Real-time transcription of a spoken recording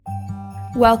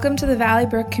Welcome to the Valley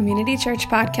Brook Community Church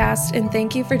podcast, and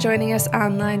thank you for joining us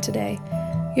online today.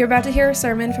 You're about to hear a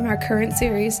sermon from our current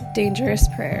series, Dangerous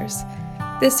Prayers.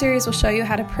 This series will show you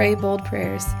how to pray bold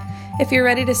prayers. If you're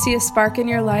ready to see a spark in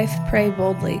your life, pray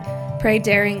boldly, pray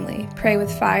daringly, pray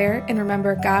with fire, and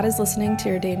remember, God is listening to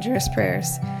your dangerous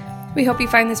prayers. We hope you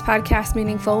find this podcast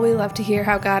meaningful. We love to hear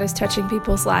how God is touching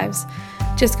people's lives.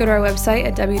 Just go to our website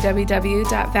at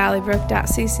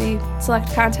www.valleybrook.cc,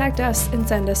 select Contact Us, and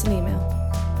send us an email.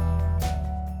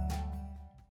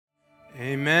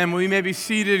 Amen. Well, you may be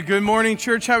seated. Good morning,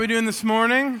 church. How are we doing this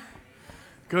morning?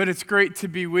 Good. It's great to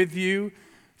be with you.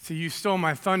 So you stole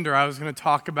my thunder. I was going to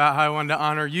talk about how I wanted to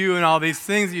honor you and all these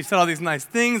things. You said all these nice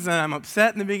things, and I'm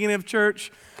upset in the beginning of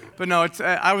church. But no,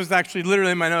 I was actually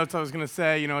literally in my notes. I was going to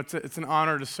say, it's an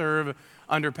honor to serve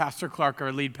under Pastor Clark,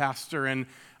 our lead pastor. And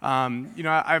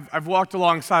I've walked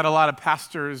alongside a lot of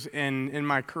pastors in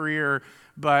my career.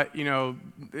 But,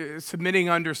 submitting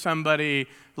under somebody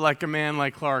like a man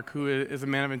like Clark, who is a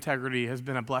man of integrity, has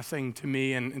been a blessing to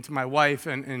me and to my wife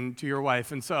and to your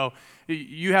wife. And so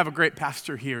you have a great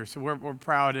pastor here. So we're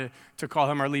proud to call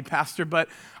him our lead pastor. But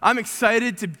I'm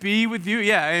excited to be with you.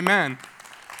 Yeah, amen.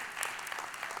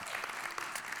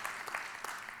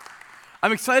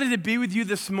 I'm excited to be with you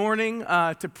this morning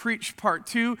to preach part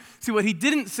 2. See, what he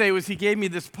didn't say was he gave me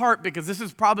this part because this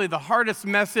is probably the hardest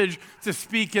message to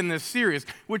speak in this series,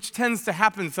 which tends to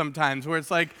happen sometimes, where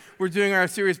it's like we're doing our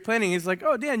series planning. He's like,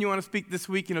 oh, Dan, you want to speak this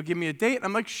week? Give me a date.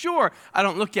 I'm like, sure. I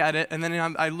don't look at it, and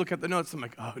then I look at the notes. I'm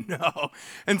like, oh, no.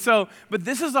 And so, but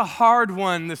this is a hard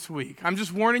one this week. I'm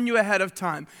just warning you ahead of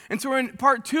time. And so we're in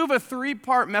part 2 of a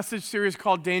 3-part message series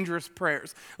called Dangerous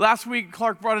Prayers. Last week,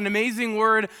 Clark brought an amazing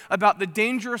word about the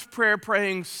dangerous prayer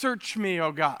praying, search me,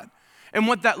 oh God, and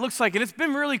what that looks like. And it's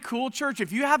been really cool, church.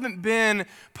 If you haven't been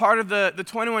part of the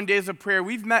 21 days of prayer,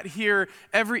 we've met here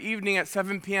every evening at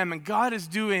 7 p.m., and God is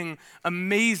doing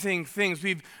amazing things.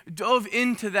 We've dove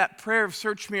into that prayer of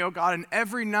search me, oh God, and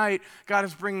every night, God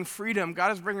is bringing freedom.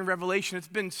 God is bringing revelation. It's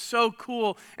been so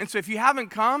cool. And so if you haven't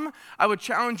come, I would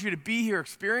challenge you to be here,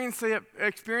 experience it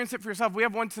for yourself. We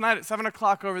have one tonight at 7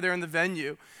 o'clock over there in the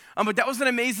venue. But that was an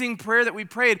amazing prayer that we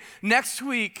prayed. Next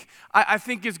week, I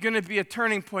think, is going to be a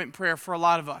turning point prayer for a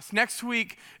lot of us. Next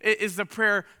week is the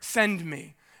prayer, send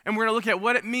me. And we're going to look at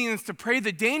what it means to pray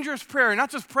the dangerous prayer,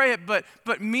 not just pray it, but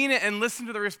mean it and listen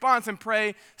to the response and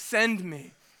pray, send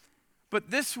me. But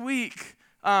this week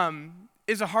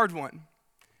is a hard one.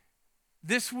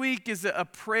 This week is a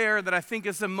prayer that I think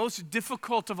is the most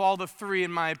difficult of all the 3,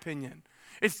 in my opinion.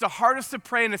 It's the hardest to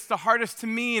pray, and it's the hardest to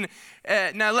mean.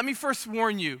 Now, let me first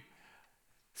warn you.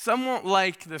 Some won't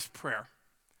like this prayer.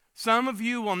 Some of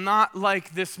you will not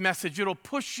like this message. It'll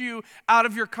push you out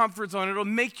of your comfort zone. It'll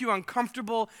make you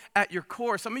uncomfortable at your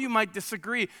core. Some of you might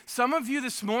disagree. Some of you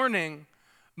this morning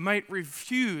might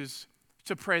refuse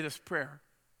to pray this prayer.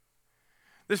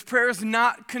 This prayer is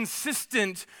not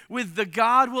consistent with the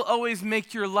God will always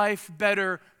make your life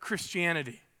better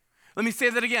Christianity. Let me say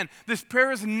that again. This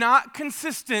prayer is not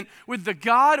consistent with the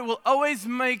God will always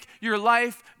make your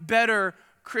life better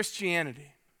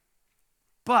Christianity.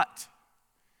 But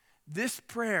this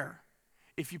prayer,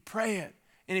 if you pray it,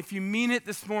 and if you mean it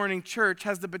this morning, church,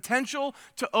 has the potential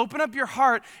to open up your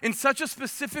heart in such a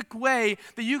specific way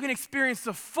that you can experience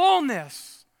the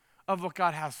fullness of what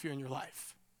God has for you in your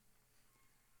life.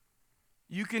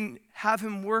 You can have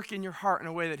him work in your heart in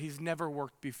a way that he's never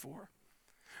worked before.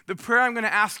 The prayer I'm going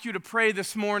to ask you to pray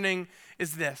this morning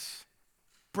is this: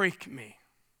 break me.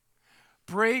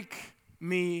 Break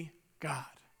me, God.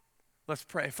 Let's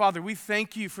pray. Father, we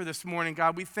thank you for this morning,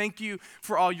 God. We thank you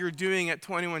for all you're doing at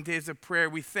 21 Days of Prayer.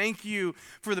 We thank you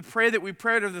for the prayer that we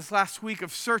prayed over this last week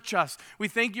of search us. We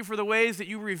thank you for the ways that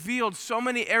you revealed so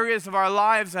many areas of our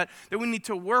lives that we need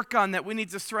to work on, that we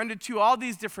need to surrender to, all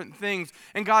these different things.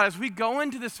 And God, as we go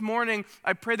into this morning,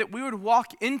 I pray that we would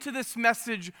walk into this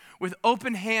message with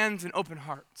open hands and open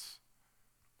hearts.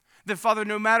 That, Father,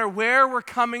 no matter where we're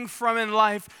coming from in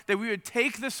life, that we would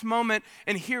take this moment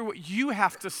and hear what you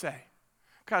have to say.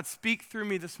 God, speak through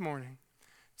me this morning.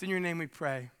 It's in your name we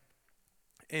pray.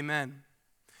 Amen.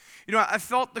 I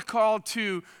felt the call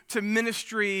to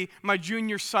ministry my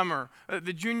junior summer,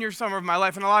 the junior summer of my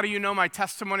life. And a lot of you know my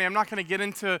testimony. I'm not going to get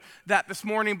into that this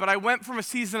morning, but I went from a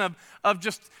season of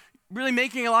just really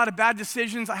making a lot of bad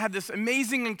decisions. I had this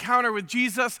amazing encounter with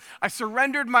Jesus. I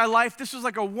surrendered my life. This was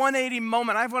like a 180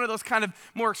 moment. I have one of those kind of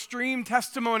more extreme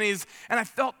testimonies, and I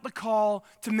felt the call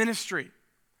to ministry.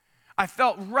 I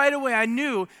felt right away, I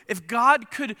knew if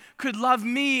God could love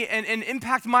me and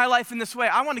impact my life in this way,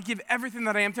 I want to give everything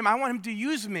that I am to him. I want him to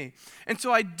use me. And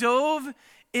so I dove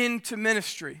into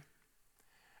ministry.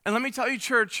 And let me tell you,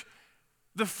 church,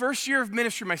 The first year of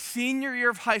ministry, my senior year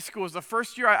of high school, was the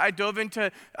first year I dove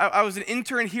into, I was an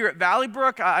intern here at Valley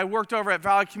Brook. I worked over at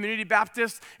Valley Community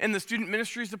Baptist in the student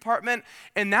ministries department.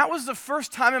 And that was the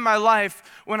first time in my life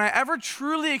when I ever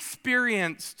truly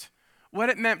experienced what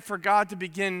it meant for God to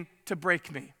begin to break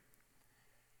me.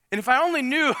 And if I only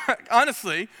knew,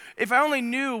 honestly, if I only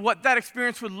knew what that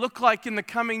experience would look like in the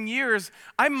coming years,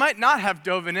 I might not have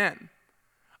dove in.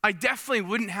 I definitely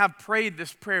wouldn't have prayed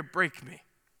this prayer, break me.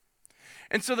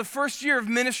 And so the first year of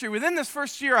ministry, within this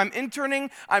first year, I'm interning,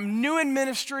 I'm new in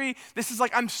ministry. This is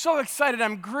like, I'm so excited,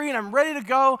 I'm green, I'm ready to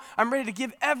go, I'm ready to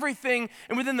give everything.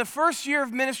 And within the first year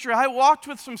of ministry, I walked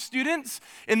with some students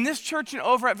in this church and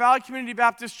over at Valley Community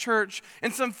Baptist Church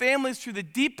and some families through the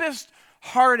deepest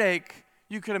heartache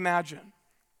you could imagine.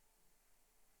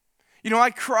 You know,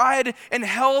 I cried and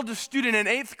held a student, an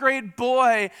 8th grade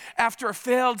boy, after a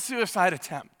failed suicide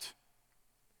attempt.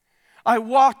 I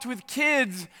walked with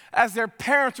kids as their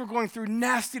parents were going through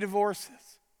nasty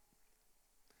divorces.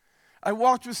 I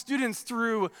walked with students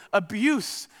through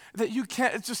abuse that you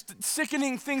can't, it's just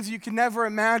sickening things you can never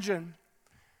imagine.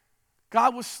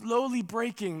 God was slowly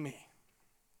breaking me.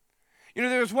 You know,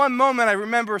 there was one moment I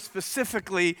remember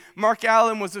specifically. Mark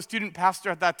Allen was a student pastor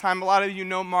at that time. A lot of you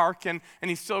know Mark, and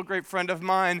he's still a great friend of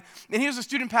mine. And he was a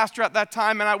student pastor at that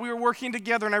time, and we were working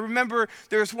together. And I remember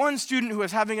there was one student who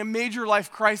was having a major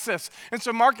life crisis. And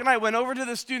so Mark and I went over to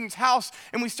the student's house,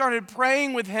 and we started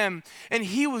praying with him. And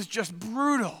he was just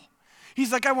brutal.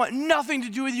 He's like, I want nothing to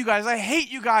do with you guys. I hate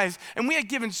you guys. And we had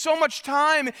given so much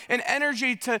time and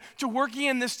energy to working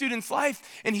in this student's life.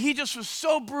 And he just was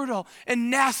so brutal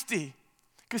and nasty,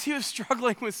 because he was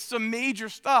struggling with some major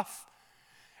stuff.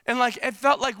 And like it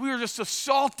felt like we were just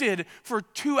assaulted for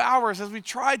 2 hours as we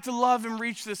tried to love and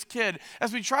reach this kid,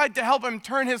 as we tried to help him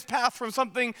turn his path from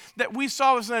something that we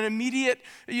saw was an immediate,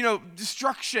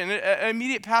 destruction, an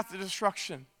immediate path to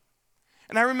destruction.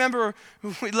 And I remember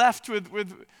we left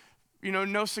with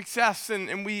no success,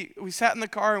 and we sat in the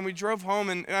car and we drove home,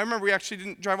 and I remember we actually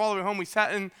didn't drive all the way home. We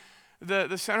sat in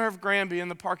the center of Granby in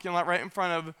the parking lot right in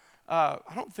front of I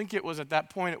don't think it was at that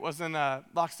point, it wasn't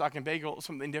Lock, Stock, and Bagel, it was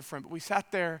something different. But we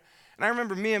sat there, and I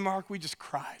remember me and Mark, we just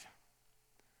cried.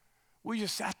 We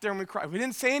just sat there and we cried. We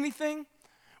didn't say anything.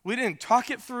 We didn't talk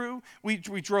it through. We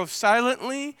drove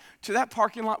silently to that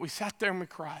parking lot. We sat there and we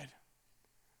cried.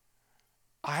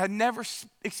 I had never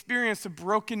experienced a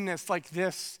brokenness like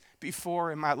this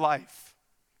before in my life.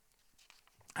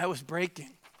 I was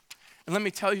breaking. And let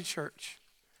me tell you, church,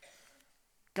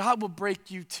 God will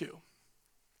break you too.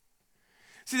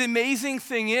 See, the amazing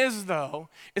thing is, though,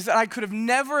 is that I could have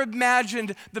never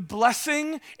imagined the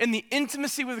blessing and the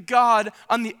intimacy with God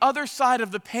on the other side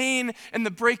of the pain and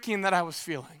the breaking that I was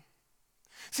feeling.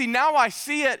 See, now I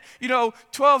see it,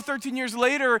 12, 13 years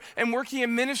later and working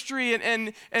in ministry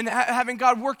and having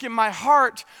God work in my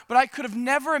heart, but I could have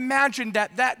never imagined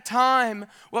at that time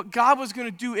what God was going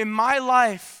to do in my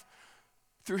life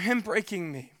through Him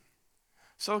breaking me.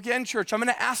 So again, church, I'm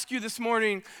going to ask you this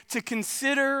morning to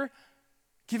consider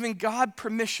giving God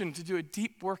permission to do a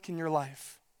deep work in your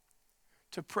life.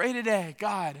 To pray today,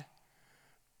 God,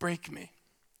 break me.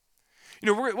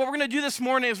 What we're going to do this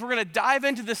morning is we're going to dive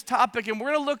into this topic, and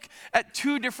we're going to look at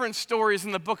 2 different stories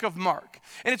in the book of Mark.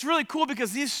 And it's really cool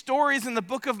because these stories in the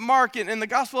book of Mark and in the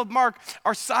Gospel of Mark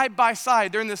are side by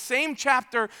side. They're in the same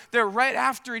chapter. They're right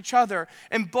after each other.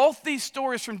 And both these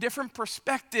stories from different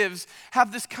perspectives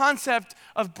have this concept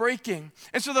of breaking.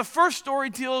 And so the first story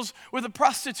deals with a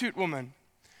prostitute woman.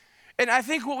 And I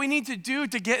think what we need to do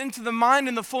to get into the mind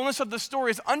and the fullness of the story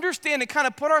is understand and kind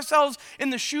of put ourselves in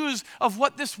the shoes of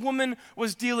what this woman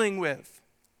was dealing with.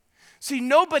 See,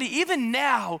 nobody, even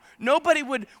now, nobody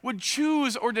would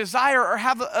choose or desire or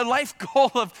have a life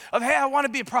goal of, hey, I want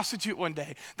to be a prostitute one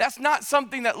day. That's not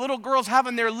something that little girls have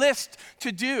on their list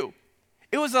to do.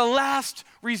 It was a last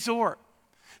resort.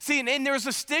 See, and there's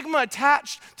a stigma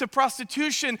attached to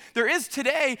prostitution. There is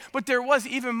today, but there was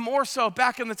even more so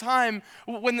back in the time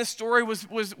when this story was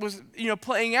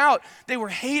playing out. They were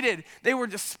hated. They were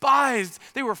despised.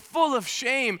 They were full of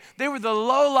shame. They were the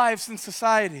lowlifes in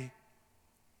society.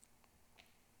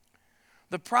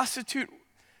 The prostitute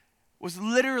was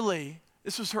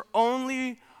this was her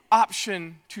only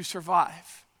option to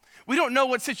survive. We don't know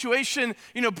what situation,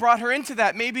 brought her into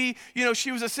that. Maybe,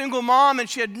 she was a single mom and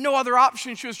she had no other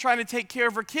option. She was trying to take care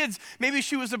of her kids. Maybe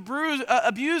she was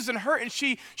abused and hurt and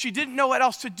she didn't know what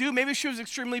else to do. Maybe she was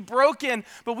extremely broken,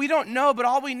 but we don't know. But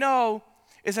all we know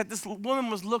is that this woman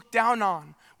was looked down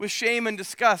on with shame and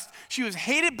disgust. She was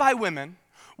hated by women.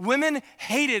 Women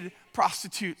hated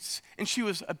prostitutes, and she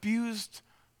was abused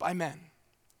by men.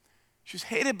 She was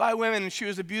hated by women and she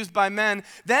was abused by men.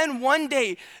 Then one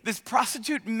day, this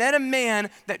prostitute met a man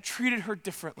that treated her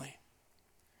differently.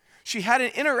 She had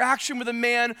an interaction with a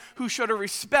man who showed her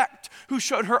respect, who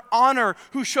showed her honor,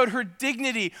 who showed her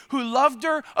dignity, who loved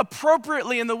her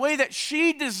appropriately in the way that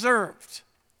she deserved,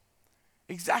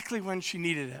 exactly when she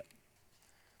needed it.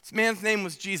 This man's name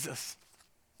was Jesus.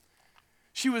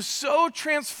 She was so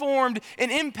transformed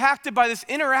and impacted by this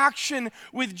interaction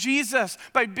with Jesus,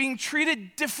 by being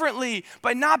treated differently,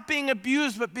 by not being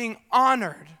abused, but being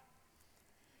honored,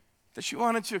 that she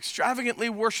wanted to extravagantly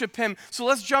worship him. So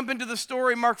let's jump into the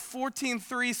story. Mark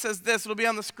 14:3 says this. It'll be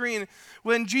on the screen.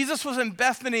 When Jesus was in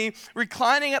Bethany,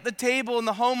 reclining at the table in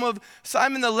the home of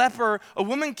Simon the leper, a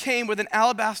woman came with an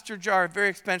alabaster jar of very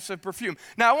expensive perfume.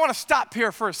 Now, I want to stop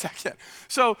here for a second.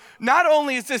 So not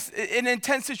only is this an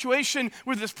intense situation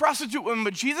with this prostitute woman,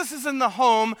 but Jesus is in the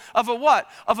home of a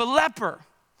what? Of a leper.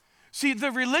 See,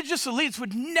 the religious elites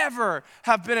would never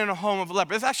have been in a home of a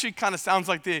leper. This actually kind of sounds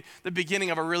like the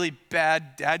beginning of a really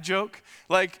bad dad joke.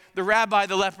 Like the rabbi,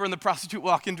 the leper, and the prostitute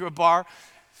walk into a bar.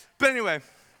 But anyway,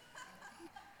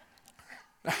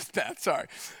 that's bad, sorry.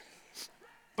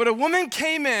 But a woman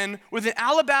came in with an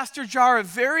alabaster jar of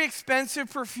very expensive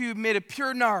perfume made of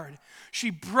pure nard.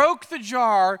 She broke the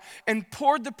jar and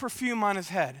poured the perfume on his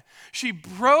head. She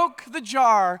broke the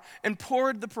jar and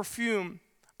poured the perfume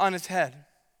on his head.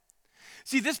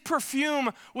 See, this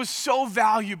perfume was so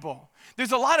valuable.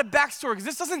 There's a lot of backstory, because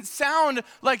this doesn't sound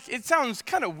like, it sounds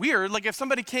kind of weird. Like if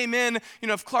somebody came in,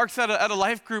 if Clark's at a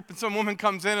life group and some woman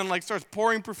comes in and like starts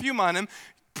pouring perfume on him,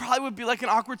 probably would be like an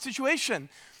awkward situation.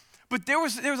 But there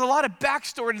was a lot of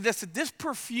backstory to this. That this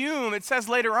perfume, it says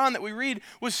later on that we read,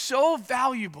 was so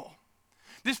valuable.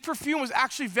 This perfume was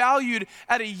actually valued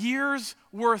at a year's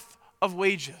worth of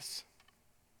wages.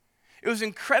 It was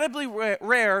incredibly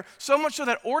rare, so much so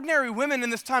that ordinary women in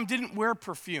this time didn't wear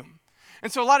perfume.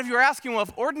 And so a lot of you are asking, well,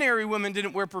 if ordinary women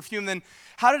didn't wear perfume, then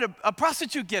how did a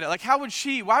prostitute get it? Like why would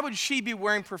she be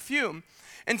wearing perfume?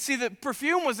 And see, the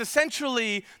perfume was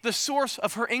essentially the source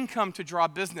of her income to draw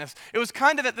business. It was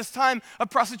kind of at this time a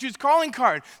prostitute's calling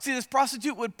card. See, this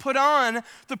prostitute would put on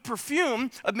the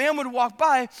perfume, a man would walk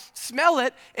by, smell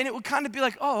it, and it would kind of be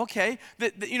like, oh, okay,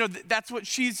 that's what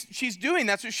she's doing,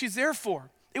 that's what she's there for.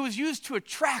 It was used to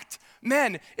attract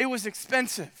men. It was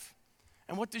expensive.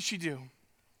 And what did she do?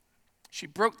 She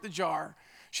broke the jar.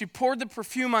 She poured the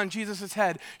perfume on Jesus'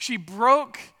 head. She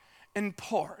broke and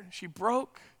poured. She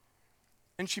broke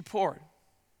and she poured.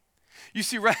 You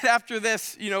see, right after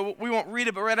this, we won't read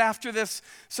it, but right after this,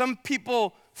 some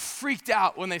people freaked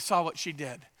out when they saw what she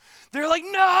did. They're like,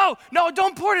 no,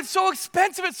 don't pour it. It's so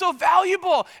expensive. It's so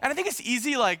valuable. And I think it's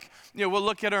easy, we'll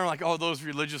look at her and like, oh, those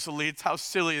religious elites, how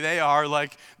silly they are.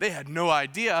 Like, they had no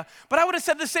idea. But I would have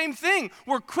said the same thing.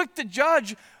 We're quick to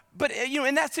judge. But,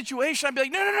 in that situation, I'd be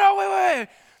like, no, wait.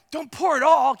 Don't pour it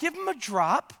all. Give them a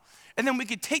drop. And then we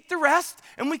could take the rest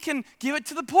and we can give it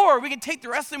to the poor. We can take the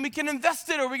rest and we can invest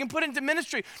it, or we can put it into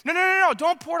ministry. No.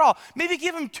 Don't pour it all. Maybe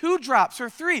give them 2 drops or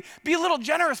 3. Be a little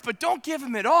generous, but don't give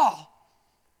them it all.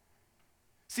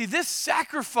 See, this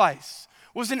sacrifice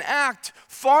was an act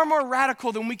far more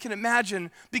radical than we can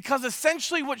imagine, because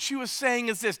essentially what she was saying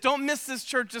is this. Don't miss this,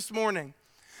 church, this morning.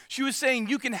 She was saying,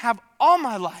 you can have all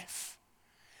my life,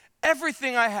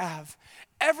 everything I have,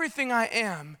 everything I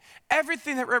am,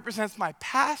 everything that represents my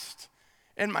past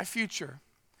and my future.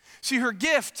 See, her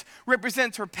gift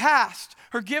represents her past.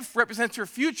 Her gift represents her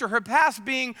future. Her past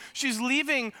being she's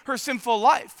leaving her sinful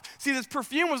life. See, this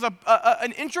perfume was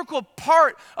an integral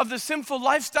part of the sinful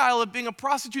lifestyle of being a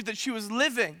prostitute that she was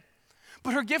living.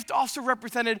 But her gift also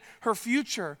represented her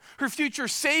future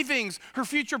savings, her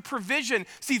future provision.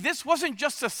 See, this wasn't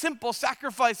just a simple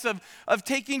sacrifice of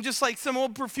taking just like some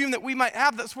old perfume that we might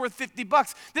have that's worth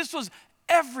 $50. This was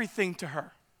everything to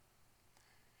her.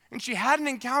 And she had an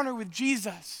encounter with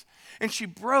Jesus, and she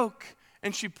broke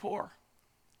and she poured.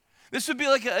 This would be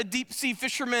like a deep sea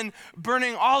fisherman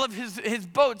burning all of his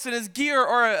boats and his gear,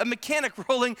 or a mechanic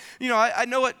rolling. I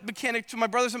know what mechanic, my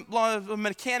brother's-in-law is a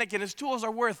mechanic, and his tools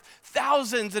are worth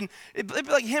thousands, and it'd be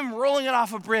like him rolling it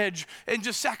off a bridge and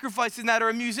just sacrificing that, or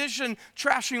a musician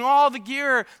trashing all the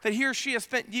gear that he or she has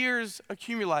spent years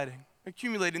accumulating.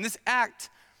 This act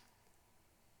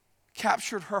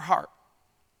captured her heart.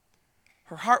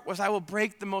 Her heart was, I will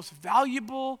break the most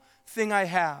valuable thing I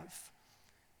have,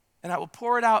 and I will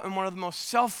pour it out in one of the most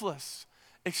selfless,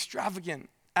 extravagant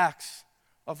acts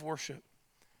of worship.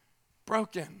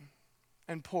 Broken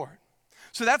and poured.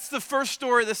 So that's the first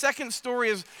story. The second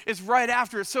story is right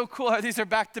after. It's so cool how these are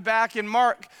back to back in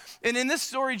Mark. And in this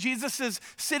story, Jesus is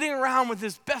sitting around with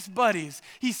his best buddies.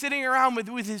 He's sitting around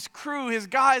with his crew, his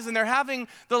guys, and they're having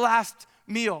the last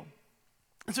meal.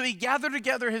 And so he gathered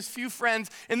together his few friends,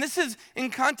 and this is in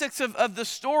context of the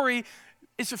story,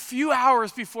 it's a few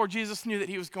hours before Jesus knew that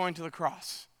he was going to the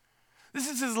cross. This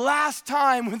is his last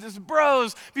time with his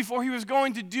bros before he was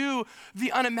going to do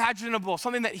the unimaginable,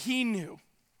 something that he knew.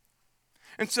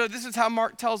 And so this is how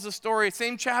Mark tells the story.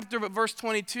 Same chapter, but verse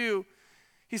 22.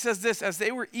 He says this, as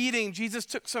they were eating, Jesus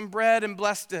took some bread and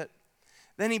blessed it.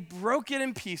 Then he broke it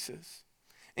in pieces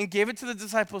and gave it to the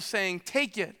disciples, saying,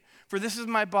 "Take it, for this is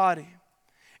my body."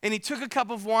 And he took a cup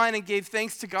of wine and gave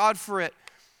thanks to God for it.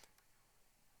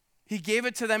 He gave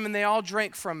it to them, and they all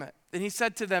drank from it. Then he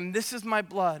said to them, "This is my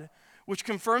blood, which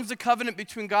confirms the covenant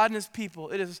between God and his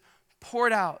people. It is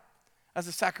poured out as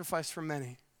a sacrifice for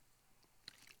many."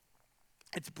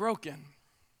 It's broken,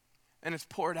 and it's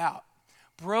poured out.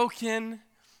 Broken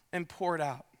and poured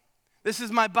out. This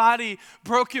is my body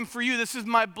broken for you. This is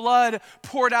my blood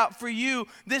poured out for you.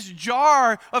 This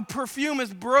jar of perfume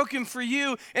is broken for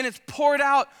you, and it's poured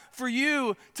out for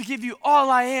you to give you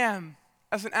all I am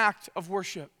as an act of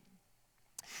worship.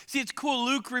 See, it's cool.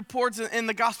 Luke reports in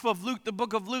the Gospel of Luke, the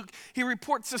book of Luke, he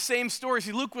reports the same story.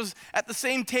 See, Luke was at the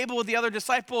same table with the other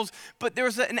disciples, but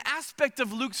there's an aspect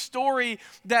of Luke's story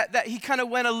that he kind of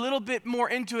went a little bit more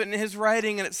into it in his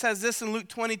writing, and it says this in Luke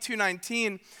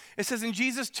 22:19. It says, "And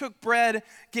Jesus took bread,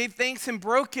 gave thanks, and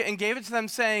broke it, and gave it to them,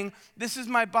 saying, 'This is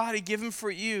my body given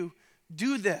for you.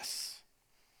 Do this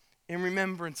in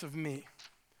remembrance of me.'"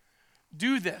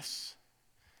 Do this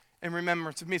in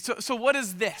remembrance of me. So what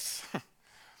is this?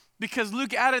 Because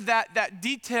Luke added that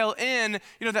detail in,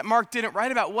 that Mark didn't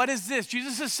write about. What is this?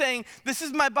 Jesus is saying, this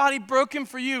is my body broken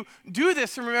for you. Do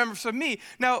this in remembrance of me.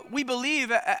 Now, we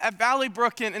believe at Valley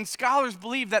Brook, and scholars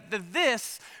believe that the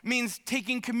this means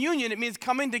taking communion. It means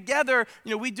coming together.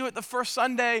 We do it the first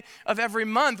Sunday of every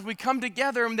month. We come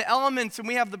together in the elements, and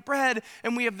we have the bread,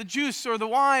 and we have the juice or the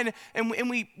wine, and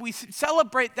we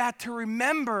celebrate that to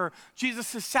remember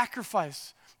Jesus'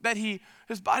 sacrifice, that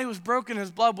his body was broken, his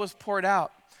blood was poured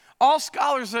out. All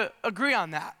scholars agree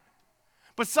on that.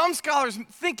 But some scholars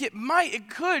think it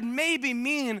could maybe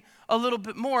mean a little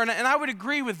bit more, and I would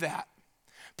agree with that.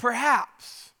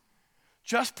 Perhaps,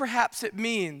 just perhaps it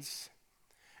means,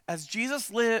 as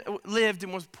Jesus lived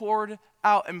and was poured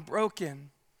out and broken,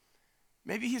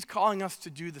 maybe he's calling us to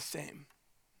do the same.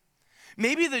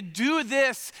 Maybe the do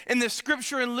this in the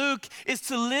scripture in Luke is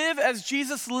to live as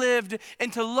Jesus lived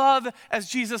and to love as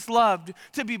Jesus loved,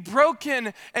 to be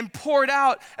broken and poured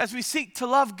out as we seek to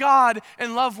love God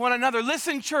and love one another.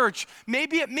 Listen, church,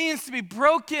 maybe it means to be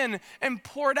broken and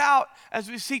poured out as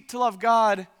we seek to love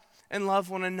God and love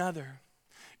one another.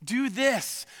 Do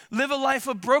this. Live a life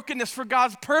of brokenness for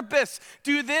God's purpose.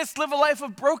 Do this. Live a life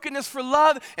of brokenness for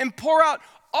love and pour out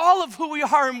all of who we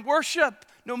are in worship,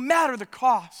 no matter the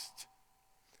cost.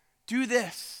 Do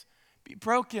this. Be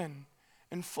broken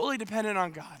and fully dependent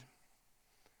on God.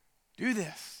 Do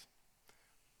this.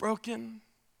 Broken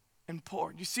and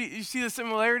poured. You see the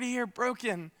similarity here?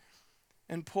 Broken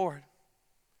and poured.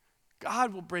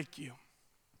 God will break you.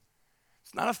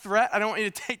 It's not a threat. I don't want you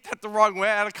to take that the wrong way.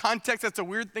 Out of context, that's a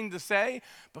weird thing to say.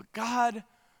 But God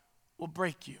will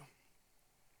break you.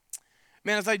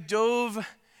 Man, as I dove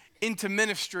into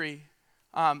ministry,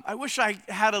 I wish I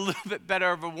had a little bit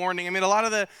better of a warning. I mean, a lot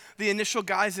of the initial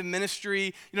guys in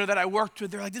ministry, that I worked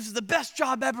with, they're like, this is the best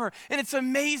job ever, and it's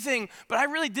amazing. But I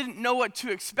really didn't know what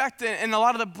to expect, and a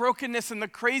lot of the brokenness and the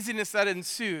craziness that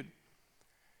ensued.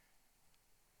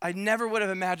 I never would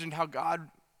have imagined how God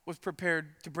was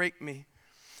prepared to break me.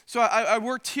 So I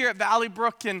worked here at Valley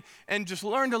Brook and just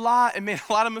learned a lot and made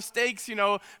a lot of mistakes.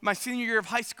 My senior year of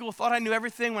high school, thought I knew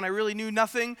everything when I really knew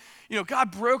nothing.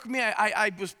 God broke me.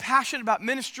 I was passionate about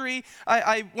ministry.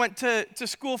 I went to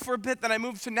school for a bit, then I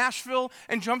moved to Nashville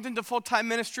and jumped into full-time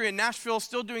ministry in Nashville,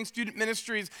 still doing student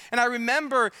ministries. And I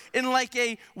remember in like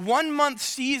a 1-month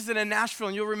season in Nashville,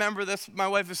 and you'll remember this, my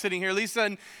wife is sitting here, Lisa,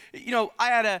 and I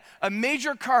had a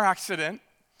major car accident.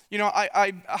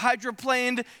 I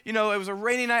hydroplaned, it was a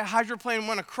rainy night, hydroplaned,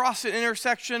 went across an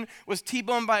intersection, was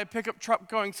T-boned by a pickup truck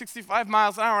going 65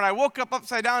 miles an hour, and I woke up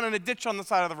upside down in a ditch on the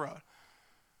side of the road.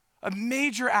 A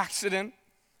major accident.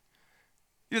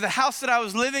 The house that I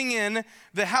was living in,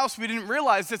 the house, we didn't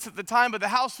realize this at the time, but the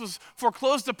house was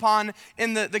foreclosed upon,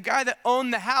 and the guy that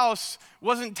owned the house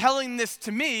wasn't telling this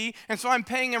to me, and so I'm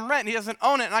paying him rent, and he doesn't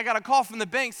own it, and I got a call from the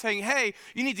bank saying, hey,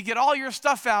 you need to get all your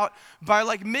stuff out by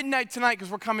like midnight tonight because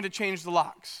we're coming to change the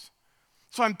locks.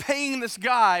 So I'm paying this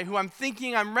guy who I'm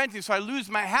thinking I'm renting. So I lose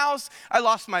my house. I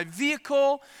lost my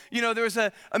vehicle. There was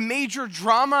a major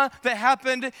drama that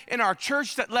happened in our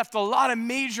church that left a lot of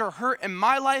major hurt in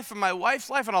my life and my wife's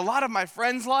life and a lot of my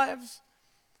friends' lives.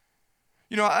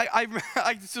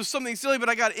 so something silly, but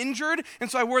I got injured, and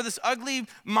so I wore this ugly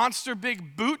monster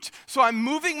big boot. So I'm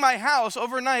moving my house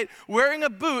overnight, wearing a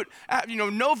boot,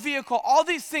 no vehicle, all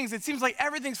these things. It seems like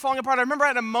everything's falling apart. I remember I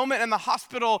had a moment in the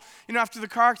hospital, after the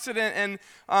car accident,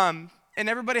 and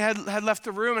everybody had left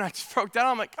the room, and I just broke down.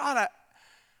 I'm like, God,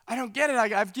 I don't get it.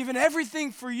 I've given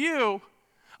everything for you.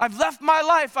 I've left my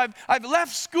life. I've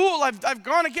left school. I've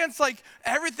gone against like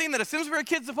everything that a Simsbury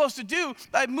kid's supposed to do.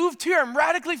 I moved here. I'm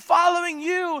radically following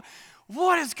you.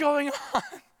 What is going on?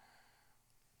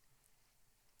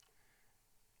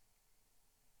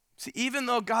 See, even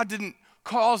though God didn't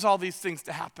cause all these things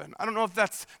to happen, I don't know if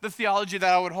that's the theology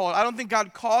that I would hold. I don't think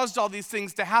God caused all these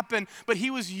things to happen, but he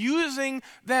was using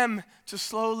them to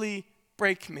slowly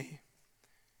break me.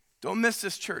 Don't miss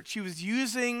this, church. He was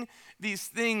using these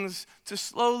things to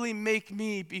slowly make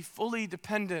me be fully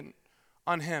dependent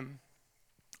on him.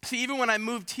 See, even when I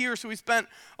moved here, so we spent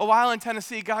a while in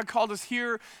Tennessee, God called us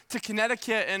here to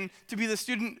Connecticut and to be the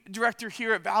student director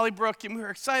here at Valley Brook, and we were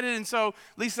excited, and so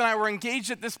Lisa and I were engaged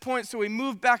at this point, so we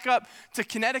moved back up to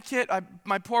Connecticut.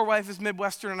 My poor wife is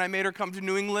Midwestern, and I made her come to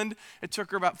New England. It took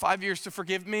her about 5 years to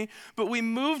forgive me, but we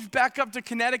moved back up to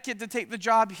Connecticut to take the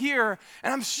job here,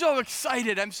 and I'm so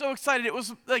excited. It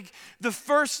was like the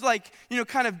first,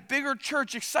 kind of bigger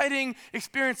church, exciting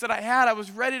experience that I had. I was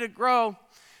ready to grow.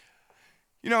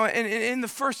 In the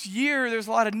first year, there's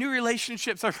a lot of new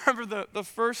relationships. I remember the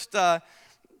first, I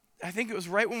think it was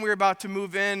right when we were about to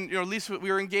move in. Lisa,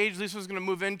 we were engaged. Lisa was going to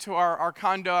move into our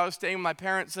condo. I was staying with my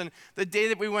parents, and the day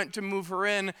that we went to move her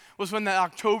in was when the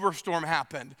October storm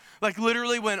happened. Like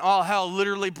literally when all hell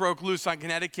literally broke loose on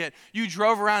Connecticut. You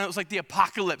drove around, it was like the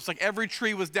apocalypse. Like every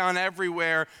tree was down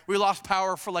everywhere. We lost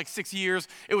power for like 6 years.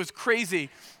 It was crazy.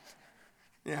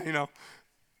 Yeah.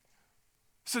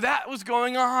 So that was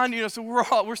going on, so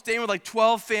we're staying with like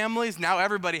 12 families. Now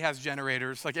everybody has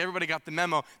generators. Like everybody got the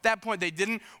memo. At that point they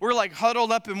didn't. We're like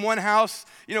huddled up in one house,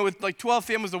 with like 12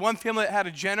 families. The one family that had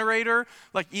a generator,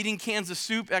 like eating cans of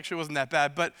soup. Actually, it wasn't that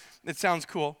bad, but it sounds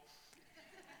cool.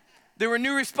 There were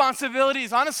new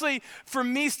responsibilities. Honestly, for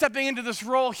me stepping into this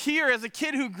role here as a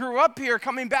kid who grew up here,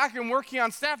 coming back and working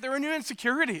on staff, there were new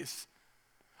insecurities.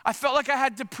 I felt like I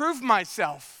had to prove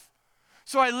myself.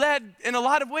 So I led, in a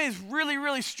lot of ways, really,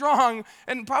 really strong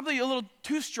and probably a little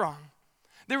too strong.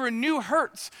 There were new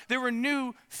hurts. There were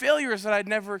new failures that I'd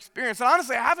never experienced. And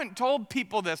honestly, I haven't told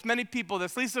many people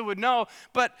this. Lisa would know.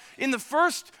 But in the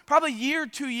first probably year,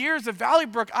 2 years of Valley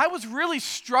Brook, I was really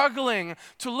struggling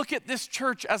to look at this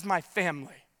church as my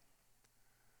family.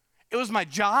 It was my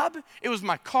job. It was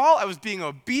my call. I was being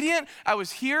obedient. I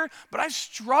was here. But I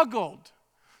struggled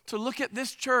to look at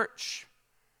this church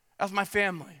as my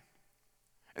family.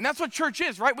 And that's what church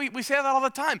is, right? We say that all the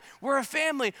time. We're a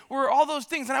family. We're all those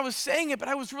things. And I was saying it, but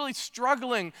I was really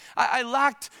struggling. I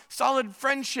lacked solid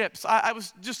friendships. I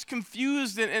was just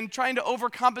confused and trying to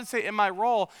overcompensate in my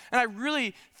role. And I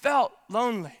really felt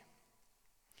lonely.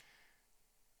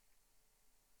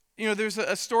 There's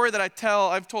a story that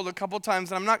I've told a couple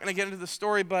times, and I'm not going to get into the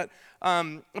story, but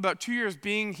about 2 years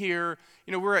being here,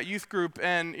 we're at youth group,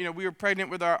 and, we were pregnant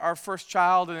with our first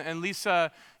child, and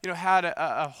Lisa, had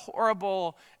a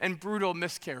horrible and brutal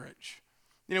miscarriage.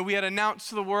 We had announced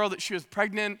to the world that she was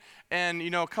pregnant, and,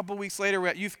 a couple weeks later, we're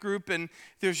at youth group, and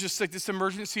there's just like this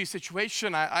emergency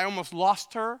situation. I almost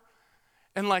lost her.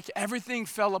 And like everything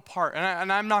fell apart.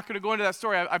 And I'm not going to go into that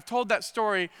story. I've told that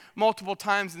story multiple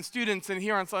times in students and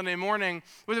here on Sunday morning.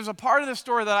 But there's a part of the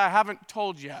story that I haven't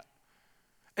told yet.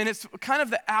 And it's kind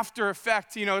of the after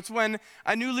effect. It's when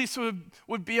I knew Lisa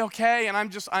would be okay. And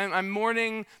I'm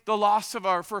mourning the loss of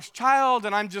our first child.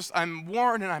 And I'm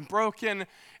worn and I'm broken.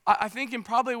 I think in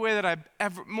probably a way that I've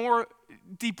ever, more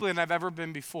deeply than I've ever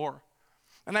been before.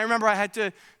 And I remember I had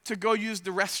to go use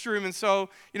the restroom. And so,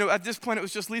 at this point, it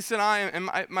was just Lisa and I, and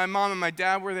my mom and my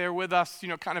dad were there with us,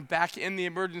 kind of back in the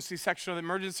emergency section of the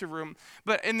emergency room.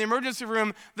 But in the emergency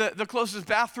room, the closest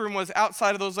bathroom was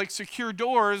outside of those like secure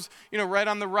doors, right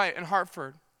on the right in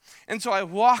Hartford. And so I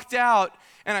walked out,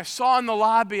 and I saw in the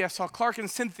lobby, I saw Clark and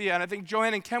Cynthia, and I think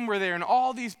Joanne and Ken were there, and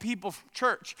all these people from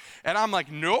church. And I'm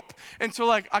like, nope. And so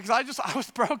because I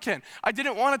was broken. I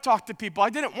didn't want to talk to people. I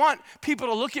didn't want people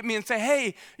to look at me and say,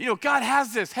 hey, God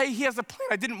has this. Hey, he has a plan.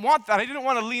 I didn't want that. I didn't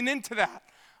want to lean into that.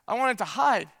 I wanted to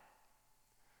hide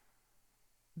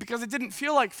because it didn't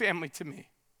feel like family to me.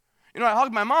 I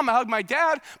hugged my mom, I hugged my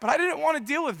dad, but I didn't want to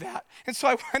deal with that. And so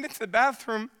I went into the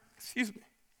bathroom,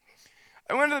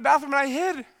 I went into the bathroom and I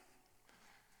hid.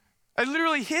 I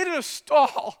literally hid in a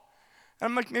stall. And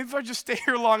I'm like, maybe if I just stay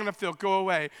here long enough, they'll go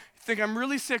away. Think I'm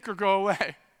really sick or go away.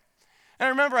 And I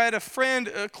remember I had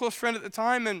a close friend at the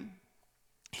time, and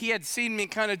he had seen me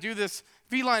kind of do this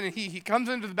feline, and he comes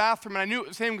into the bathroom, and I knew it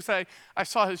was him because I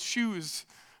saw his shoes.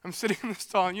 I'm sitting in the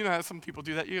stall, and you know how some people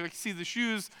do that. You like see the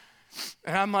shoes,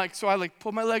 and I'm like, so I like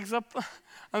pull my legs up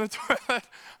on the toilet.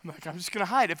 I'm like, I'm just gonna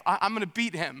hide. I'm gonna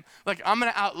beat him. Like, I'm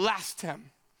gonna outlast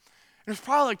him. It was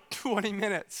probably like 20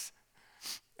 minutes.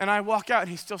 And I walk out, and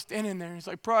he's still standing there. He's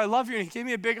like, bro, I love you. And he gave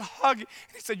me a big hug. And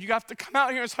he said, you have to come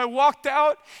out here. And so I walked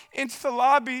out into the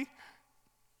lobby.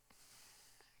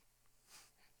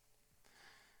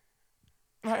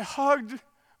 And I hugged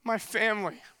my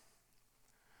family.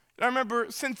 And I remember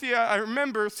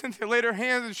Cynthia laid her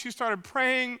hands, and she started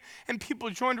praying, and people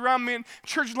joined around me. And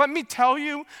church, let me tell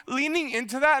you, leaning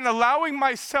into that and allowing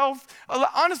myself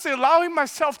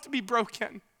to be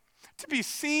broken, to be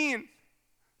seen.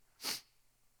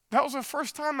 That was the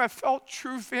first time I felt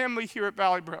true family here at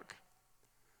Valley Brook.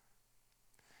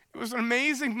 It was an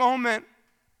amazing moment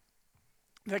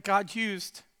that God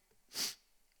used.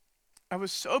 I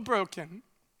was so broken,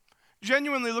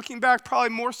 genuinely looking back, probably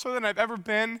more so than I've ever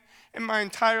been in my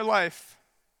entire life.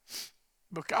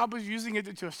 But God was using it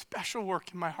to do a special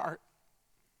work in my heart.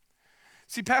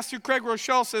 See, Pastor Craig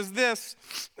Rochelle says this,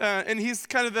 and he's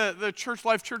kind of the Church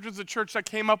Life Church is the church that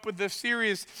came up with this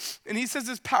series. And he says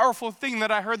this powerful thing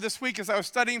that I heard this week as I was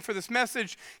studying for this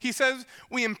message. He says,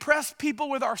 we impress people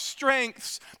with our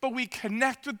strengths, but we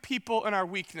connect with people in our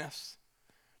weakness.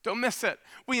 Don't miss it.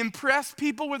 We impress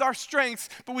people with our strengths,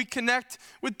 but we connect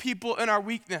with people in our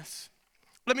weakness.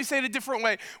 Let me say it a different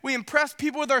way. We impress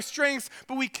people with our strengths,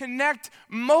 but we connect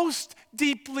most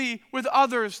deeply with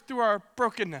others through our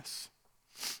brokenness.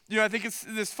 You know, I think it's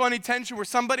this funny tension where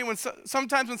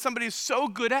sometimes when somebody is so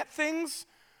good at things,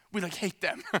 we like hate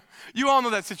them. You all know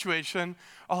that situation.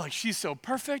 Oh, like she's so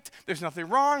perfect. There's nothing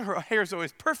wrong. Her hair's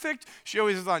always perfect. She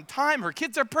always is on time. Her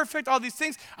kids are perfect. All these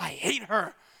things. I hate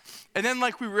her. And then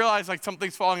like we realize like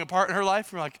something's falling apart in her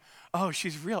life. And we're like, oh,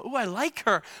 she's real. Oh, I like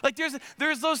her. Like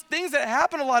there's those things that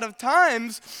happen a lot of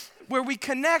times where we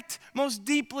connect most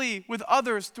deeply with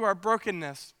others through our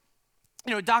brokenness.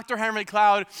 You know, Dr. Henry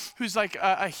Cloud, who's like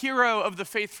a hero of the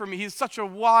faith for me. He's such a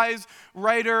wise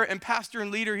writer and pastor and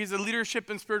leader. He's a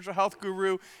leadership and spiritual health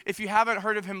guru. If you haven't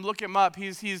heard of him, look him up.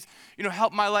 He's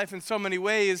helped my life in so many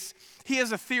ways. He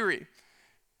has a theory.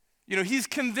 You know, he's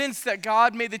convinced that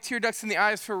God made the tear ducts in the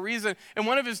eyes for a reason. And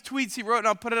one of his tweets he wrote, and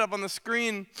I'll put it up on the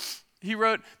screen, he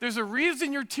wrote, there's a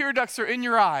reason your tear ducts are in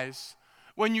your eyes.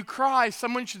 When you cry,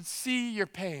 someone should see your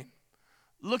pain.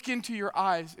 Look into your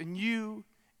eyes, and you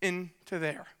into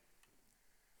there.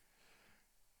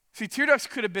 See, tear ducts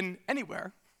could have been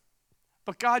anywhere,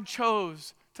 but God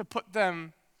chose to put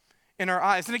them in our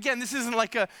eyes. And again, this isn't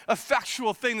like a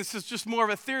factual thing. This is just more of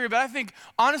a theory, but I think,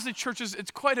 honestly, churches, it's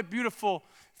quite a beautiful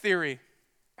theory.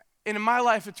 And in my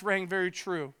life, it's rang very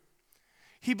true.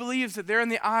 He believes that they're in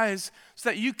the eyes so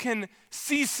that you can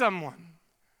see someone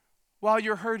while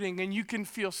you're hurting, and you can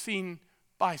feel seen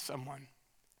by someone.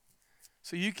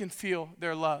 So you can feel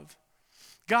their love.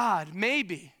 God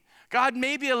maybe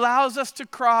allows us to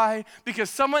cry because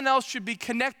someone else should be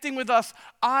connecting with us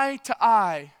eye to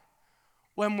eye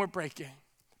when we're breaking,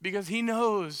 because he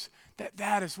knows that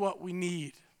that is what we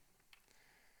need.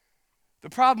 The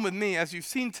problem with me, as you've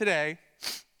seen today,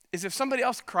 is if somebody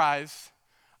else cries,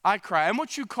 I cry. I'm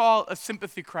what you call a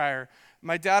sympathy crier.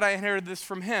 My dad, I inherited this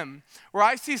from him, where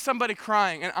I see somebody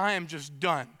crying and I am just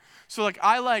done. So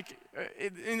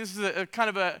and this is a kind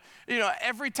of a,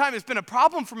 every time it's been a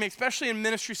problem for me, especially in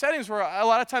ministry settings where a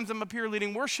lot of times I'm up here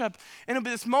leading worship, and it'll be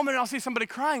this moment and I'll see somebody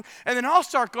crying, and then I'll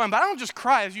start going, but I don't just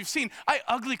cry, as you've seen, I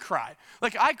ugly cry.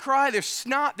 Like I cry, there's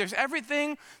snot, there's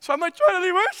everything, so I'm like trying to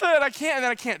lead worship, and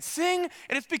I can't sing,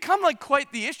 and it's become like quite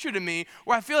the issue to me,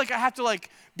 where I feel like I have to like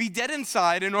be dead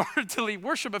inside in order to lead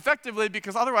worship effectively,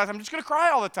 because otherwise I'm just gonna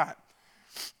cry all the time.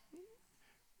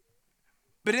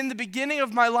 But in the beginning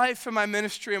of my life and my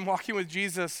ministry and walking with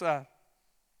Jesus,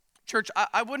 church,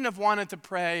 I wouldn't have wanted to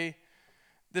pray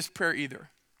this prayer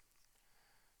either.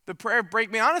 The prayer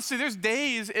break me. Honestly, there's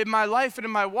days in my life and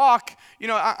in my walk,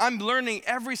 I'm learning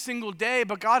every single day,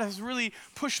 but God has really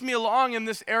pushed me along in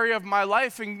this area of my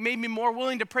life and made me more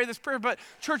willing to pray this prayer. But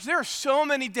church, there are so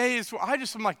many days where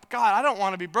I'm like, God, I don't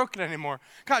want to be broken anymore.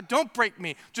 God, don't break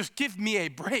me. Just give me a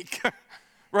break,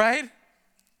 right?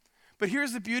 But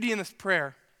here's the beauty in this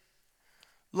prayer.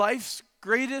 Life's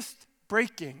greatest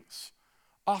breakings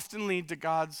often lead to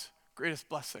God's greatest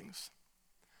blessings.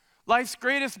 Life's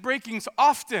greatest breakings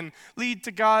often lead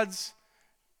to God's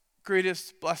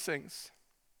greatest blessings.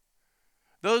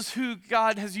 Those who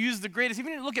God has used the greatest.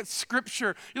 Even if you look at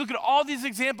Scripture, you look at all these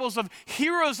examples of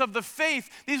heroes of the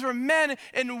faith. These were men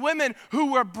and women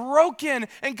who were broken,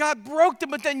 and God broke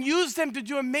them, but then used them to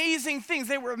do amazing things.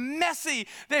 They were messy,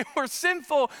 they were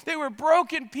sinful, they were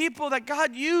broken people that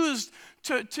God used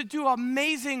to do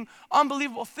amazing,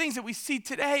 unbelievable things that we see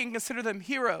today and consider them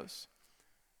heroes.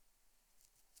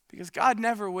 Because God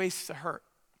never wastes a hurt.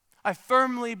 I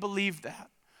firmly believe that.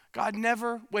 God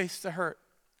never wastes a hurt.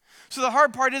 So the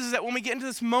hard part is that when we get into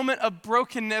this moment of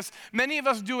brokenness, many of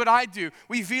us do what I do.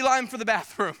 We beeline for the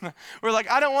bathroom. We're like,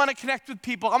 I don't want to connect with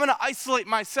people. I'm going to isolate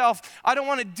myself. I don't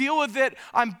want to deal with it.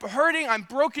 I'm hurting. I'm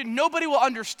broken. Nobody will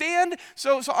understand.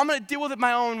 So I'm going to deal with it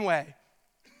my own way.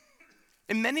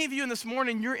 And many of you in this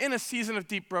morning, you're in a season of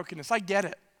deep brokenness. I get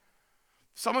it.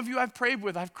 Some of you I've prayed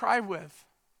with, I've cried with,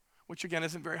 which again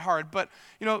isn't very hard. But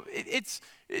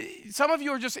some of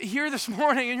you are just here this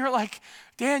morning and you're like,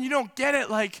 Dan, you don't get it.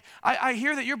 Like, I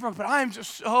hear that you're broken, but I'm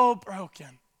just so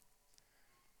broken.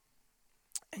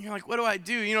 And you're like, what do I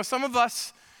do? Some of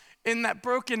us in that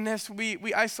brokenness,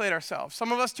 we isolate ourselves.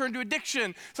 Some of us turn to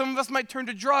addiction. Some of us might turn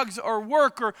to drugs or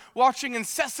work or watching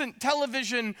incessant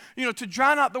television, to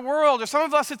drown out the world. Or some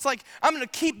of us, it's like, I'm going to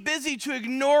keep busy to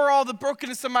ignore all the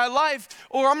brokenness of my life,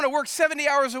 or I'm going to work 70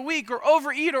 hours a week, or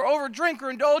overeat, or overdrink, or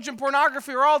indulge in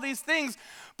pornography, or all these things.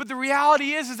 But the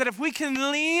reality is that if we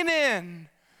can lean in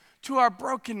to our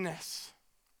brokenness,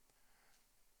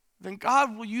 then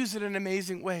God will use it in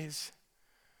amazing ways.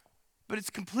 But it's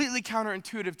completely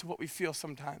counterintuitive to what we feel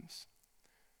sometimes.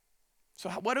 So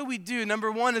what do we do?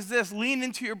 Number one is this: lean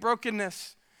into your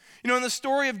brokenness. In the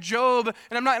story of Job,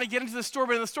 and I'm not going to get into the story,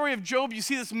 but in the story of Job, you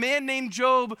see this man named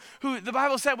Job, who the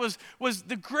Bible said was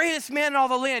the greatest man in all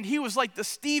the land. He was like the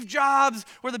Steve Jobs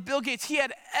or the Bill Gates. He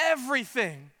had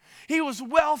everything. He was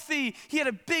wealthy. He had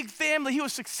a big family. He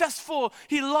was successful.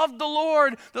 He loved the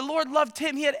Lord. The Lord loved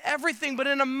him. He had everything. But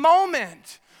in a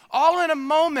moment,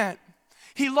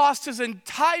 he lost his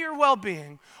entire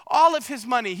well-being, all of his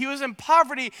money. He was in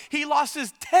poverty. He lost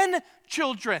his 10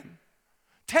 children.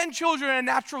 10 children in a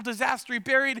natural disaster. He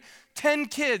buried 10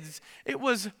 kids. It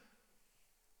was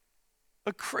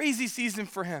a crazy season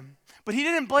for him. But he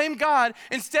didn't blame God.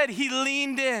 Instead, he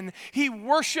leaned in. He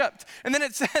worshiped. And then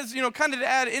it says, kind of to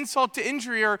add insult to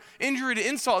injury or injury to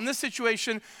insult in this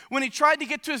situation, when he tried to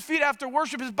get to his feet after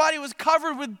worship, his body was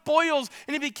covered with boils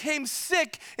and he became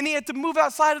sick and he had to move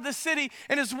outside of the city.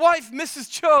 And his wife,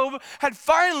 Mrs. Job, had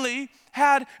finally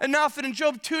had enough. And in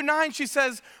Job 2:9, she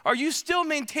says, "Are you still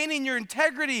maintaining your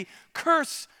integrity?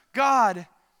 Curse God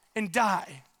and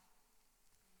die."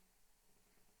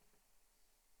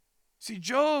 See,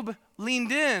 Job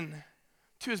leaned in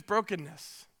to his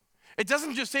brokenness. It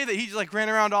doesn't just say that he just ran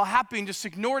around all happy and just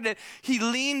ignored it. He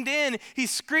leaned in. He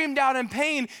screamed out in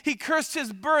pain. He cursed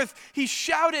his birth. He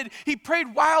shouted. He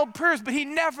prayed wild prayers, but he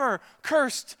never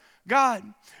cursed God.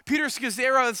 Peter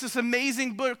Scazzero, it's this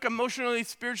amazing book, Emotionally,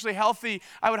 Spiritually Healthy.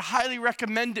 I would highly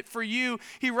recommend it for you.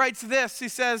 He writes this. He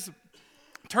says,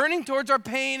 turning towards our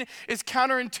pain is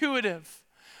counterintuitive.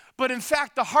 But in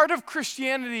fact, the heart of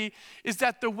Christianity is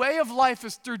that the way of life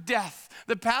is through death.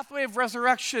 The pathway of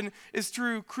resurrection is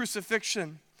through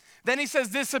crucifixion. Then he says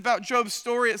this about Job's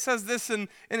story. It says this in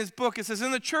his book. It says,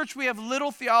 in the church we have little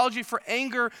theology for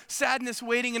anger, sadness,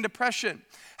 waiting, and depression.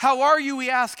 How are you, we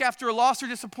ask, after a loss or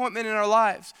disappointment in our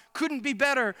lives? Couldn't be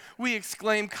better, we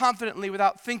exclaim confidently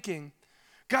without thinking.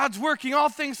 God's working all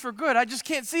things for good. I just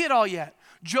can't see it all yet.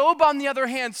 Job, on the other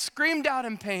hand, screamed out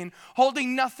in pain,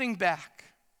 holding nothing back.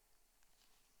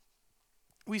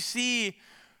 We see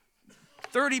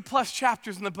 30 plus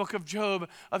chapters in the book of Job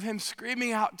of him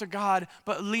screaming out to God,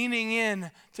 but leaning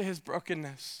in to his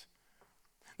brokenness.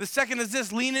 The second is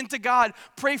this: lean into God.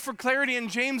 Pray for clarity. In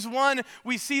James 1,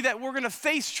 we see that we're going to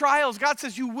face trials. God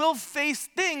says you will face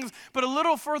things, but a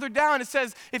little further down it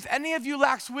says, if any of you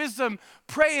lacks wisdom,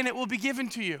 pray and it will be given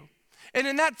to you. And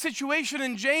in that situation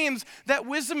in James, that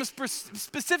wisdom is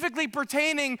specifically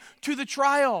pertaining to the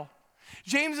trial.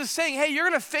 James is saying, hey, you're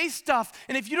going to face stuff,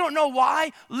 and if you don't know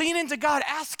why, lean into God.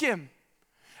 Ask him.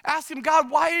 Ask him, God,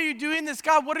 why are you doing this?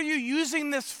 God, what are you using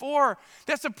this for?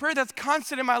 That's a prayer that's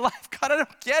constant in my life. God, I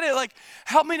don't get it.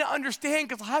 Help me to understand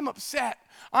because I'm upset.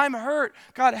 I'm hurt.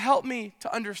 God, help me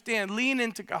to understand. Lean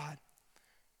into God.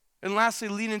 And lastly,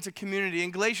 lean into community.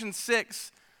 In Galatians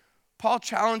 6, Paul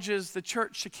challenges the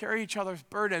church to carry each other's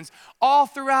burdens. All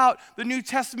throughout the New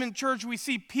Testament church, we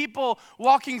see people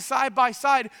walking side by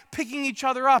side, picking each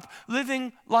other up,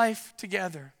 living life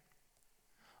together.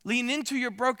 Lean into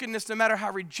your brokenness no matter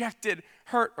how rejected,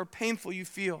 hurt, or painful you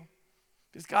feel,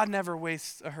 because God never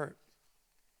wastes a hurt.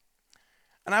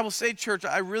 And I will say, church,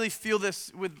 I really feel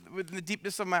this with the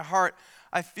deepness of my heart.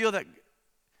 I feel that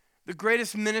The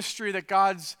greatest ministry that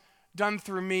God's done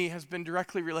through me has been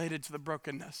directly related to the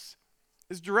brokenness.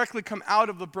 It's directly come out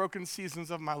of the broken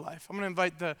seasons of my life. I'm going to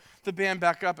invite the band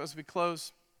back up as we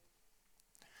close.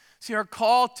 See, our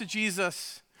call to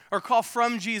Jesus, our call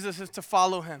from Jesus is to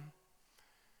follow him.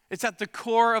 It's at the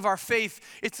core of our faith.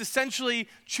 It's essentially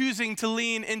choosing to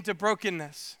lean into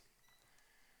brokenness.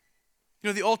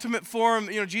 The ultimate form,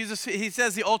 Jesus, he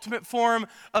says the ultimate form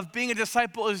of being a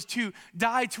disciple is to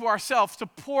die to ourselves, to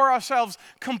pour ourselves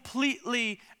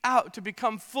completely out, to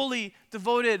become fully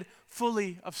devoted,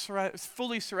 fully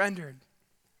surrendered.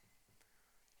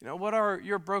 What are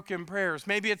your broken prayers?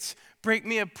 Maybe it's break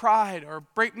me of pride, or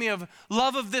break me of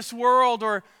love of this world,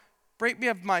 or break me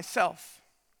of myself.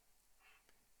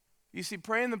 You see,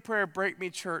 praying the prayer, break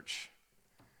me, church,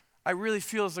 I really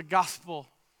feel is the gospel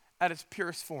at its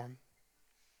purest form.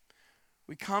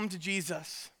 We come to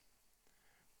Jesus.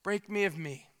 Break me of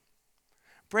me.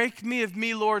 Break me of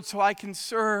me, Lord, so I can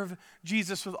serve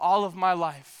Jesus with all of my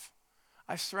life.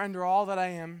 I surrender all that I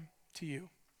am to you.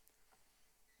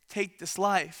 Take this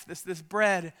life, this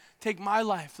bread, take my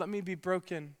life. Let me be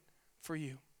broken for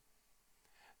you.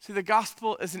 See, the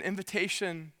gospel is an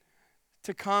invitation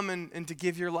to come and to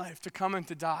give your life, to come and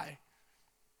to die.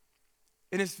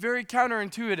 And it's very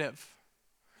counterintuitive.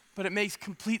 But it makes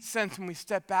complete sense when we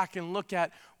step back and look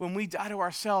at when we die to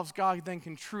ourselves, God then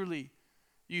can truly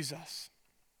use us.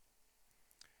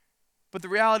 But the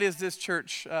reality is this,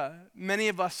 church, many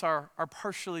of us are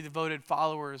partially devoted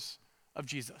followers of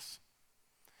Jesus.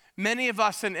 Many of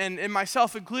us, and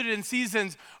myself included in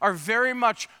seasons, are very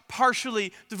much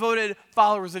partially devoted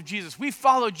followers of Jesus. We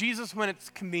follow Jesus when it's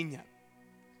convenient.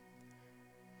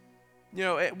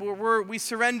 We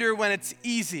surrender when it's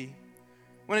easy.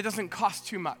 When it doesn't cost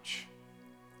too much,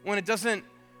 when it doesn't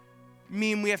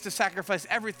mean we have to sacrifice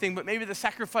everything, but maybe the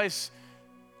sacrifice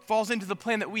falls into the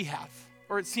plan that we have,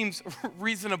 or it seems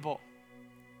reasonable.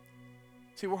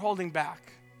 See, we're holding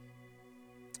back.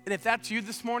 And if that's you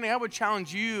this morning, I would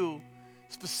challenge you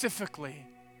specifically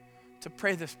to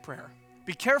pray this prayer.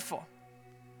 Be careful,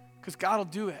 because God will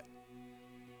do it.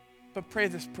 But pray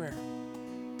this prayer.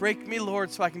 Break me, Lord,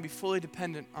 so I can be fully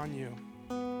dependent on you.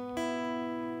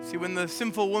 See, when the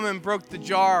sinful woman broke the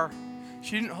jar,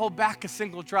 she didn't hold back a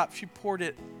single drop. She poured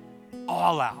it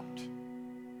all out.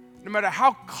 No matter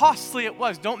how costly it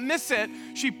was, don't miss it,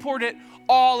 she poured it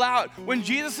all out. When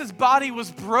Jesus' body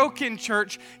was broken,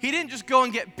 church, he didn't just go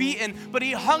and get beaten, but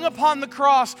he hung upon the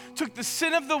cross, took the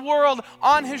sin of the world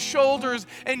on his shoulders,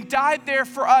 and died there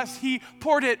for us. He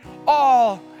poured it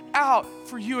all out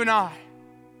for you and I.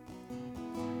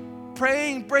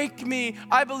 Praying, break me,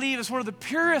 I believe, is one of the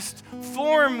purest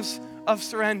forms of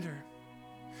surrender.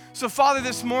 So, Father,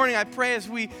 this morning, I pray as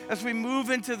we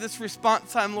move into this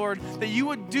response time, Lord, that you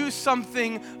would do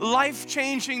something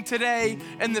life-changing today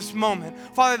in this moment.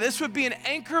 Father, this would be an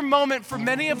anchor moment for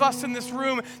many of us in this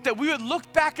room, that we would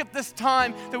look back at this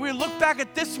time, that we would look back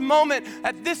at this moment,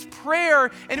 at this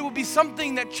prayer, and it would be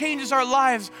something that changes our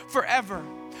lives forever.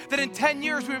 That in 10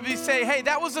 years we would say, hey,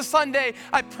 that was a Sunday,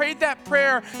 I prayed that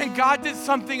prayer, and God did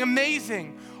something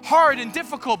amazing, hard and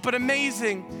difficult, but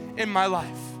amazing in my life.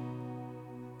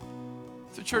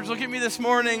 So church, look at me this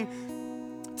morning.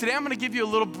 Today I'm going to give you a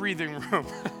little breathing room.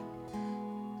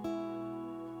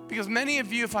 Because many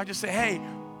of you, if I just say, hey,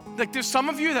 like there's some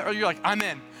of you that you're like, I'm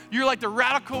in. You're like the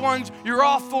radical ones. You're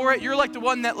all for it. You're like the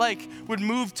one that like would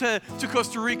move to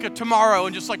Costa Rica tomorrow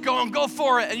and just like go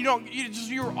for it. And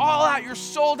you're all out. You're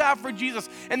sold out for Jesus.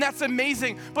 And that's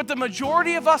amazing. But the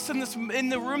majority of us in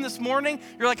the room this morning,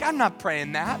 you're like, I'm not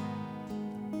praying that.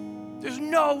 There's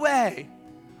no way.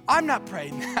 I'm not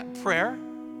praying that prayer.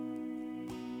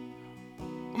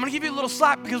 I'm going to give you a little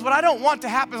slap, because what I don't want to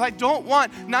happen is I don't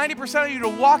want 90% of you to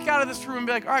walk out of this room and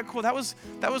be like, all right, cool, that was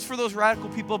for those radical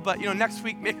people, but next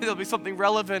week maybe there'll be something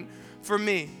relevant for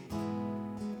me.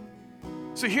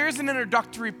 So here's an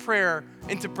introductory prayer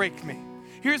into Break Me.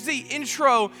 Here's the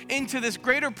intro into this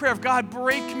greater prayer of God,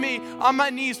 break me, on my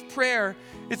knees prayer.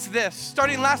 It's this.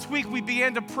 Starting last week, we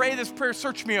began to pray this prayer,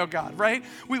 search me, oh God, right?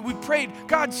 We prayed,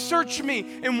 God, search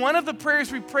me. And one of the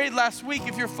prayers we prayed last week,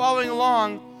 if you're following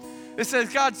along, it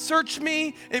says, God, search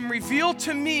me and reveal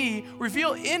in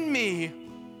me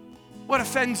what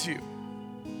offends you.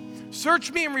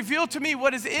 Search me and reveal to me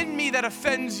what is in me that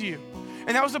offends you.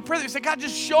 And that was the prayer that we said, God,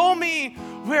 just show me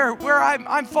where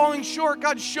I'm falling short.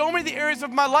 God, show me the areas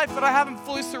of my life that I haven't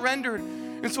fully surrendered.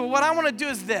 And so what I want to do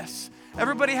is this.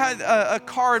 Everybody had a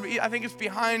card. I think it's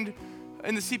behind,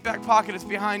 in the seat back pocket. It's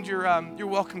behind your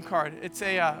welcome card. It's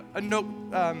a note,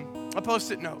 a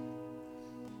Post-it note.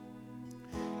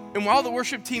 And while the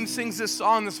worship team sings this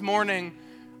song this morning,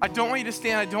 I don't want you to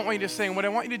stand. I don't want you to sing. What I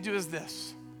want you to do is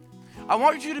this. I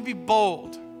want you to be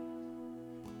bold.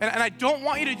 And I don't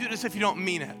want you to do this if you don't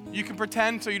mean it. You can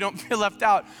pretend so you don't feel left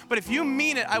out. But if you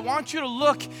mean it, I want you to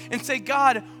look and say,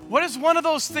 God, what is one of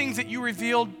those things that you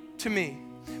revealed to me?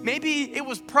 Maybe it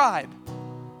was pride.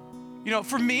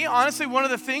 For me, honestly, one of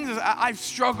the things is I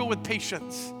struggle with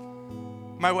patience.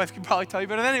 My wife can probably tell you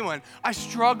better than anyone. I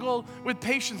struggle with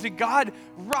patience, and God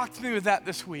rocked me with that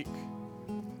this week.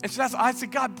 And so I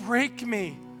said, God, break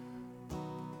me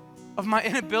of my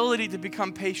inability to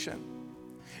become patient.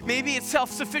 Maybe it's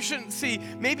self-sufficiency.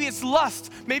 Maybe it's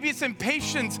lust. Maybe it's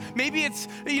impatience. Maybe it's,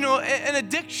 an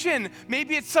addiction.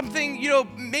 Maybe it's something,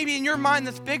 maybe in your mind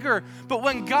that's bigger. But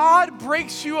when God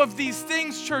breaks you of these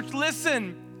things, church,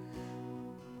 listen,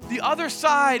 the other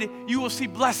side, you will see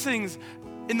blessings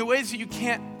in the ways that you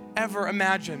can't ever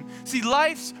imagine. See,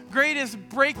 life's greatest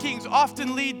breakings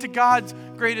often lead to God's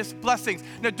greatest blessings.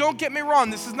 Now, don't get me wrong.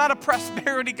 This is not a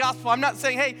prosperity gospel. I'm not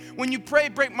saying, hey, when you pray,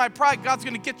 break my pride, God's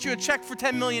going to get you a check for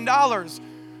 $10 million.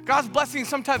 God's blessings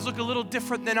sometimes look a little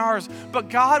different than ours, but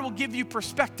God will give you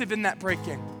perspective in that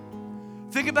breaking.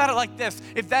 Think about it like this.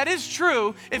 If that is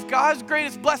true, if God's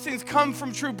greatest blessings come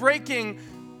from true breaking,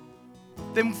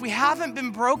 then if we haven't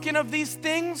been broken of these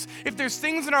things, if there's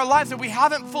things in our lives that we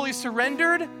haven't fully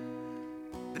surrendered,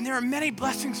 then there are many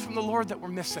blessings from the Lord that we're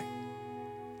missing.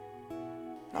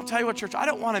 And I'll tell you what, church, I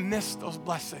don't want to miss those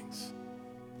blessings.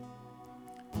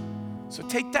 So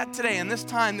take that today, and this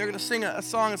time they're going to sing a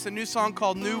song. It's a new song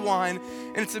called New Wine,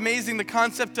 and it's amazing. The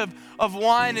concept of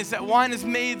wine is that wine is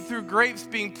made through grapes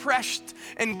being pressed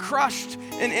and crushed,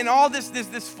 and all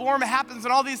this form happens,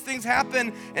 and all these things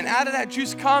happen, and out of that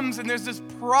juice comes, and there's this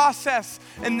process,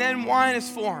 and then wine is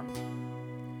formed.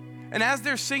 And as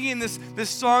they're singing this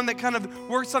song that kind of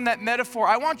works on that metaphor,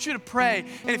 I want you to pray.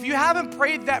 And if you haven't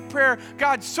prayed that prayer,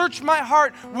 God, search my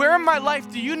heart. Where in my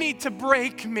life do you need to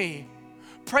break me?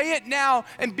 Pray it now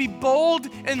and be bold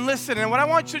and listen. And what I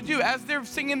want you to do as they're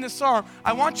singing this song,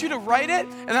 I want you to write it,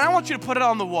 and then I want you to put it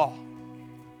on the wall.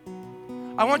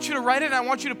 I want you to write it, and I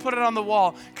want you to put it on the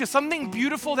wall, because something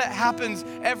beautiful that happens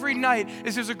every night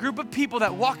is there's a group of people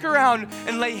that walk around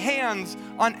and lay hands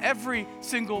on every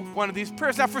single one of these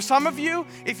prayers. Now, for some of you,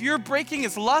 if your breaking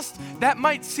is lust, that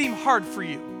might seem hard for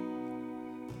you.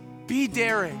 Be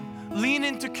daring. Lean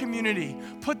into community.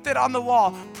 Put that on the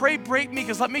wall. Pray, break me,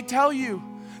 because let me tell you,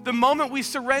 the moment we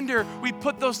surrender, we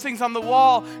put those things on the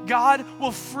wall, God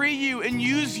will free you and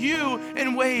use you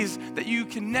in ways that you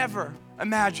can never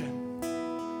imagine.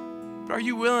 But are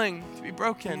you willing to be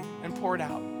broken and poured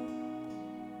out?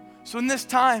 So in this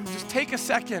time, just take a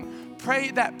second, pray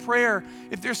that prayer.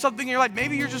 If there's something in your life,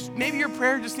 maybe your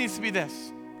prayer just needs to be this.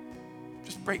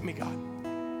 Just break me, God.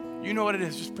 You know what it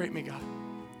is, just break me, God.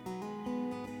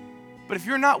 But if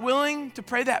you're not willing to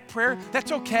pray that prayer,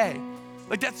 that's okay.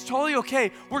 That's totally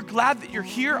okay. We're glad that you're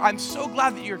here. I'm so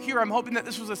glad that you're here. I'm hoping that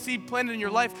this was a seed planted in your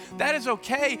life. That is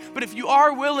okay. But if you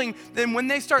are willing, then when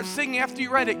they start singing after you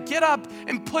write it, get up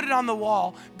and put it on the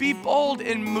wall. Be bold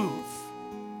and move.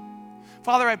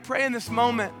 Father, I pray in this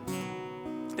moment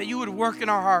that you would work in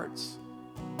our hearts,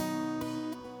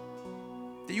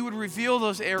 that you would reveal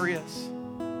those areas.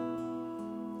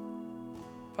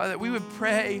 Father, that we would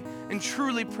pray and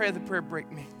truly pray the prayer, break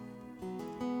me.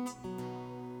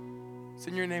 It's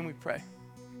in your name we pray.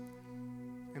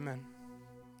 Amen.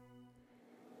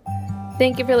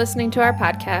 Thank you for listening to our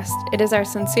podcast. It is our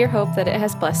sincere hope that it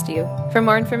has blessed you. For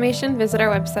more information, visit our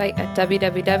website at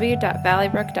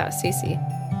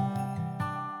www.valleybrook.cc.